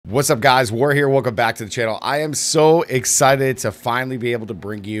What's up, guys? War here. Welcome back to the channel. I am so excited to finally be able to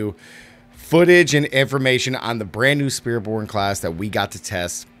bring you footage and information on the brand new Spiritborn class that we got to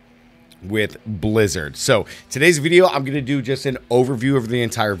test with Blizzard. So today's video, I'm going to do just an overview of the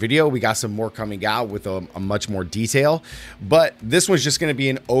entire video. We got some more coming out with a much more detail, but this one's just going to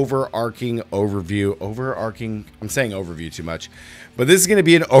be an overarching overview. I'm saying overview too much, but this is going to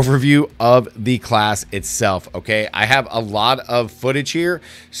be an overview of the class itself. Okay, I have a lot of footage here,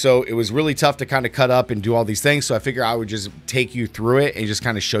 so it was really tough to kind of cut up and do all these things, so I figure I would just take you through it and just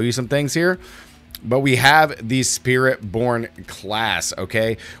kind of show you some things here. But we have the Spiritborn class,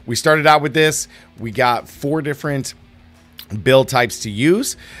 okay? We started out with this. We got 4 different build types to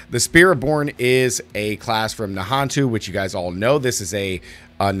use. The Spiritborn is a class from Nahantu, which you guys all know. This is a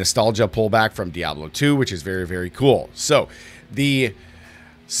nostalgia pullback from Diablo 2, which is very, very cool. So the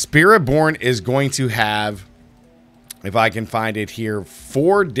Spiritborn is going to have, if I can find it here,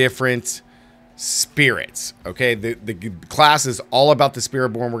 4 different spirits. Okay, the class is all about the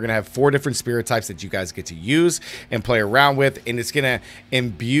Spiritborn. We're gonna have 4 different spirit types that you guys get to use and play around with, and it's gonna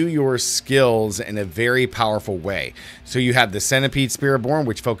imbue your skills in a very powerful way. So you have the Centipede Spiritborn,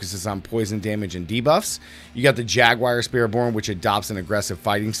 which focuses on poison damage and debuffs. You got the Jaguar Spiritborn, which adopts an aggressive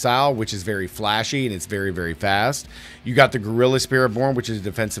fighting style, which is very flashy and it's very, very fast. You got the Gorilla Spiritborn, which is a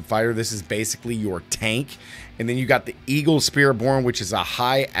defensive fighter. This is basically your tank. And then you got the Eagle Spiritborn, which is a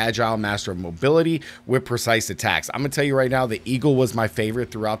high agile master of mobility with precise attacks. I'm going to tell you right now, the Eagle was my favorite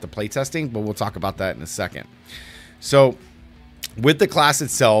throughout the playtesting, but we'll talk about that in a second. So with the class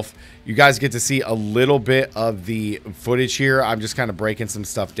itself, you guys get to see a little bit of the footage here. I'm just kind of breaking some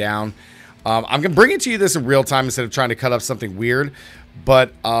stuff down. I'm going to bring it to you this in real time instead of trying to cut up something weird.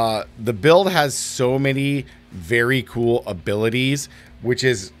 But the build has so many very cool abilities, which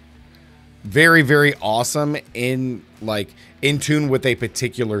is very, very awesome in tune with a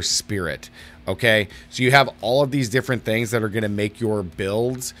particular spirit. Okay, so you have all of these different things that are going to make your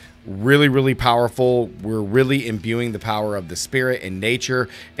builds really, really powerful. We're really imbuing the power of the spirit and nature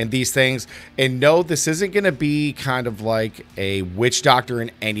and these things. And no, this isn't going to be kind of like a witch doctor in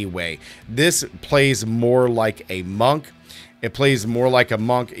any way. This plays more like a monk. It plays more like a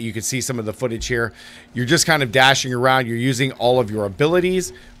monk. You can see some of the footage here. You're just kind of dashing around. You're using all of your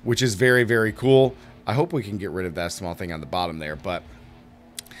abilities, which is very, very cool. I hope we can get rid of that small thing on the bottom there. But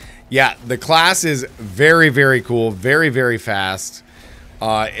yeah, the class is very, very cool. Very, very fast.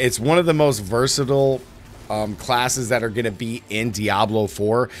 It's one of the most versatile classes that are going to be in Diablo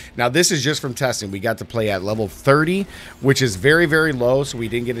 4. Now, this is just from testing. We got to play at level 30, which is very, very low, so we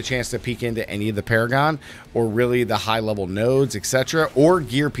didn't get a chance to peek into any of the Paragon or really the high-level nodes, etc., or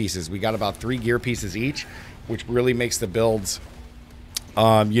gear pieces. We got about 3 gear pieces each, which really makes the builds,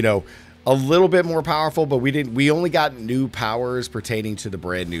 you know, a little bit more powerful, but we only got new powers pertaining to the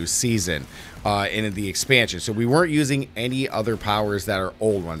brand new season in the expansion. So we weren't using any other powers that are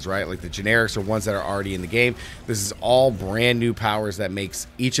old ones, right? Like the generics or ones that are already in the game. This is all brand new powers that makes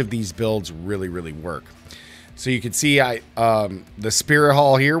each of these builds really, really work. So you can see the Spirit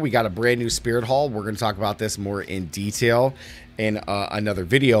Hall here. We got a brand new Spirit Hall. We're going to talk about this more in detail in another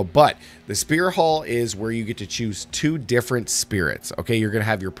video, but the Spirit Hall is where you get to choose 2 different spirits. Okay, you're going to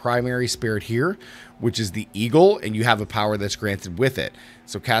have your primary spirit here, which is the Eagle, and you have a power that's granted with it.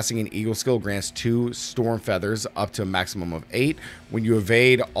 So casting an Eagle skill grants 2 storm feathers up to a maximum of 8. When you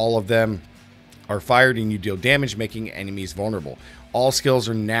evade, all of them are fired and you deal damage, making enemies vulnerable. All skills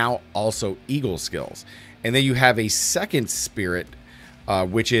are now also Eagle skills. And then you have a second spirit,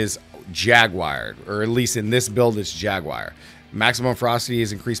 which is Jaguar, or at least in this build, it's Jaguar. Maximum ferocity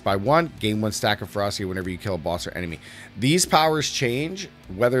is increased by 1. Gain 1 stack of ferocity whenever you kill a boss or enemy. These powers change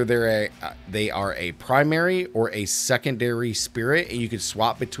whether they are a primary or a secondary spirit, and you can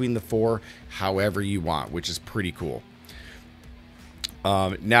swap between the 4 however you want, which is pretty cool.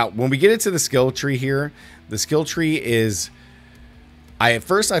 Now, when we get into the skill tree here, the skill tree is... at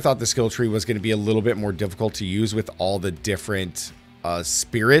first I thought the skill tree was going to be a little bit more difficult to use with all the different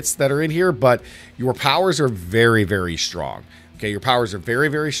spirits that are in here, but your powers are very, very strong. Okay, your powers are very,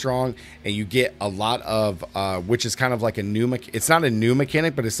 very strong, and you get a lot of, which is kind of like a new, it's not a new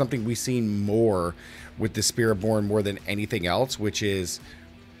mechanic, but it's something we've seen more with the Spiritborn more than anything else, which is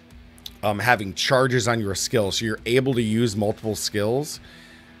having charges on your skills. So you're able to use multiple skills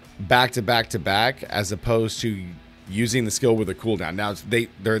back to back to back, as opposed to using the skill with a cooldown. Now,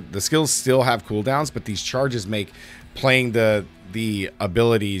 the skills still have cooldowns, but these charges make playing the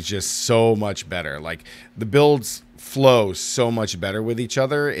abilities just so much better. Like, the builds flow so much better with each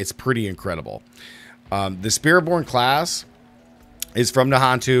other. It's pretty incredible. The Spiritborn class is from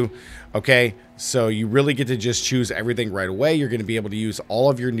Nahantu. Okay, So you really get to just choose everything right away. You're going to be able to use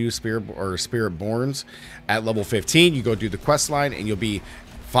all of your new Spiritborns at level 15. You go do the quest line and you'll be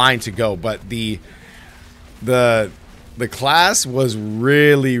fine to go. But the class was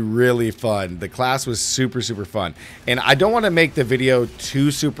really fun. The class was super fun. And I don't want to make the video too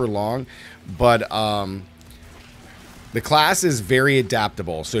super long, but the class is very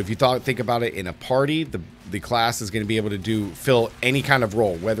adaptable. So if you think about it in a party, the class is going to be able to fill any kind of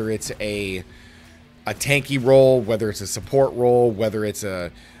role, whether it's a tanky role, whether it's a support role, whether it's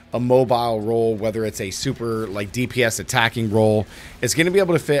a mobile role, whether it's a super like DPS attacking role. It's going to be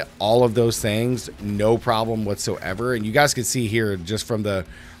able to fit all of those things, no problem whatsoever. And you guys can see here just from the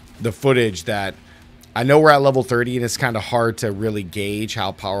footage that I know we're at level 30 and it's kind of hard to really gauge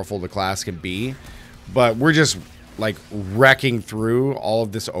how powerful the class can be, but we're just like wrecking through all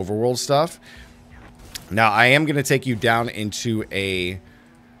of this overworld stuff. Now I am going to take you down into a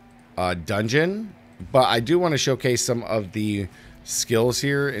dungeon, but I do want to showcase some of the skills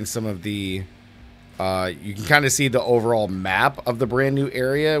here and some of the you can kind of see the overall map of the brand new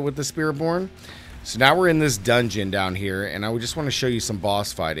area with the Spiritborn. So now we're in this dungeon down here, and I would just want to show you some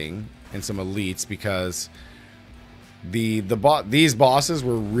boss fighting and some elites, because these bosses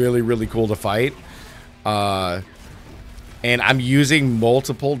were really cool to fight. And I'm using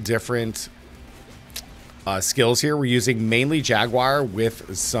multiple different skills here. We're using mainly Jaguar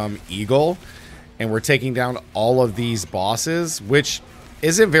with some Eagle, and we're taking down all of these bosses, which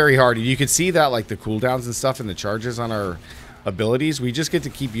isn't very hard. You can see that like the cooldowns and stuff and the charges on our abilities, we just get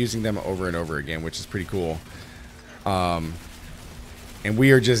to keep using them over and over again, which is pretty cool. And we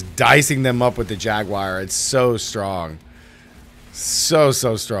are just dicing them up with the Jaguar. It's so strong. So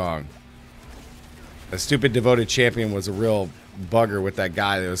strong. A stupid devoted champion was a real bugger with that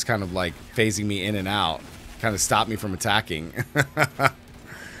guy that was kind of like phasing me in and out. Kind of stopped me from attacking.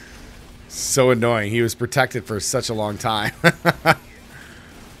 So annoying. He was protected for such a long time.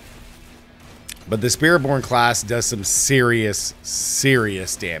 But the Spiritborn class does some serious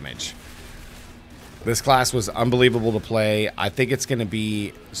damage. This class was unbelievable to play. I think it's going to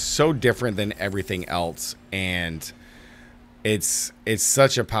be so different than everything else, and it's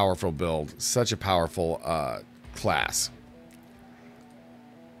such a powerful build, such a powerful class.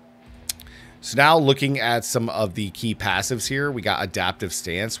 So now looking at some of the key passives here, we got Adaptive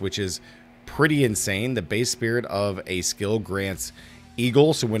Stance, which is pretty insane. The base spirit of a skill grants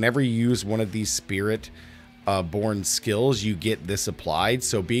Eagle, so whenever you use one of these spirit born skills, you get this applied.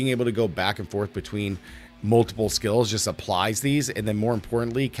 So being able to go back and forth between multiple skills just applies these, and then more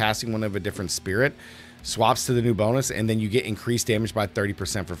importantly, casting one of a different spirit swaps to the new bonus, and then you get increased damage by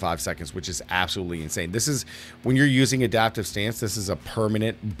 30% for 5 seconds, which is absolutely insane. This is, when you're using Adaptive Stance, this is a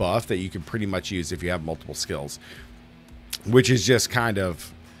permanent buff that you can pretty much use if you have multiple skills, which is just kind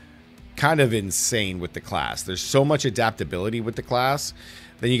of insane with the class. There's so much adaptability with the class.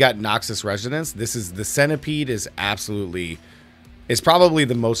 Then you got Noxus Resonance. This is the Centipede is absolutely, it's probably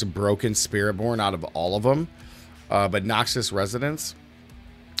the most broken Spiritborn out of all of them. But Noxus Resonance,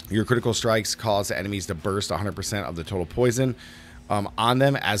 your critical strikes cause enemies to burst 100% of the total poison on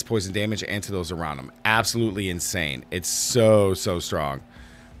them as poison damage and to those around them. Absolutely insane. It's so strong.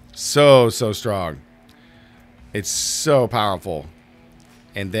 So strong. It's so powerful.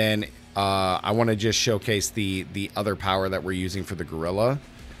 And then I want to just showcase the other power that we're using for the gorilla.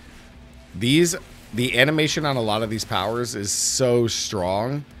 The animation on a lot of these powers is so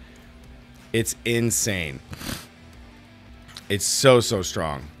strong. It's insane. It's so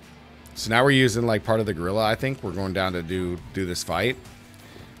strong. So now we're using like part of the gorilla. I think we're going down to do this fight.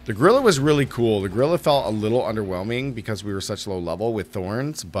 The gorilla was really cool. The gorilla felt a little underwhelming because we were such low level with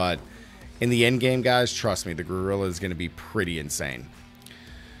thorns, but in the end game, guys, trust me, the gorilla is going to be pretty insane.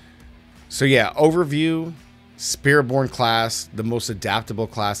 So yeah, overview, Spiritborn class, the most adaptable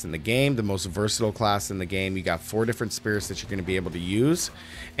class in the game, the most versatile class in the game. You got 4 different spirits that you're going to be able to use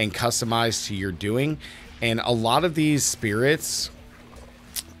and customize to your doing. And a lot of these spirits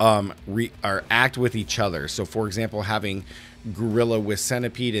act with each other. So for example, having gorilla with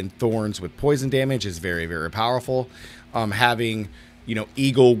centipede and thorns with poison damage is very powerful. Having, you know,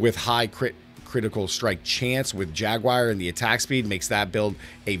 eagle with high critical strike chance with Jaguar and the attack speed makes that build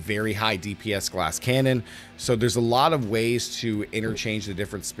a very high DPS glass cannon. So there's a lot of ways to interchange the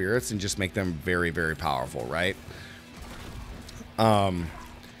different spirits and just make them very powerful, right?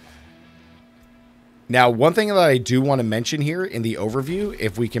 Now, one thing that I do want to mention here in the overview,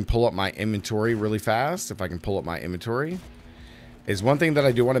 if we can pull up my inventory really fast, if I can pull up my inventory, is one thing that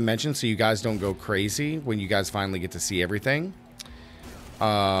I do want to mention so you guys don't go crazy when you guys finally get to see everything.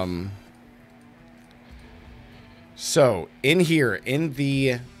 So in here, in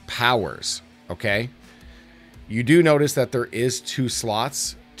the powers, okay, you do notice that there is 2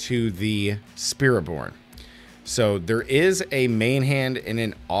 slots to the Spiritborn. So there is a main hand and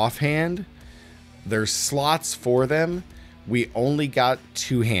an offhand. There's slots for them. We only got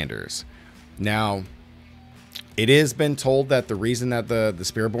 2-handers. Now, it has been told that the reason that the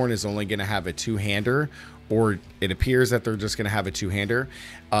Spiritborn is only going to have a 2-hander, or it appears that they're just going to have a 2-hander,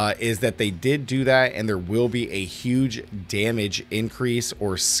 is that they did do that, and there will be a huge damage increase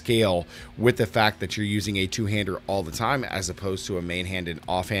or scale with the fact that you're using a 2-hander all the time as opposed to a main hand and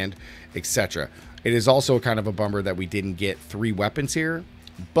offhand, etc. It is also kind of a bummer that we didn't get 3 weapons here,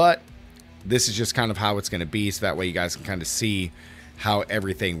 but this is just kind of how it's going to be, so that way you guys can kind of see how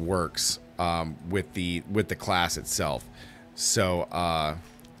everything works with the class itself. So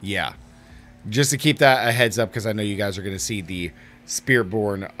yeah, just to keep that a heads up, because I know you guys are going to see the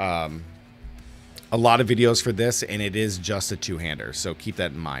Spiritborn a lot of videos for this, and it is just a 2-hander, so keep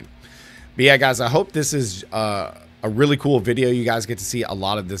that in mind. But yeah, guys, I hope this is a really cool video. You guys get to see a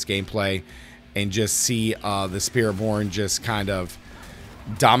lot of this gameplay and just see the Spiritborn just kind of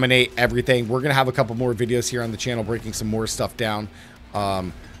dominate everything. We're gonna have a couple more videos here on the channel breaking some more stuff down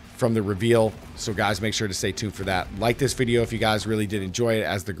from the reveal, so guys, make sure to stay tuned for that. Like this video if you guys really did enjoy it,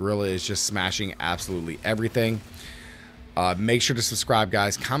 as the gorilla is just smashing absolutely everything. Make sure to subscribe,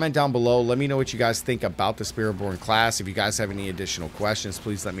 guys. Comment down below, let me know what you guys think about the Spiritborn class. If you guys have any additional questions,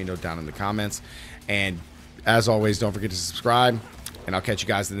 please let me know down in the comments, and as always, don't forget to subscribe, and I'll catch you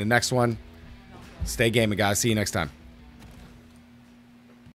guys in the next one. Stay gaming, guys. See you next time.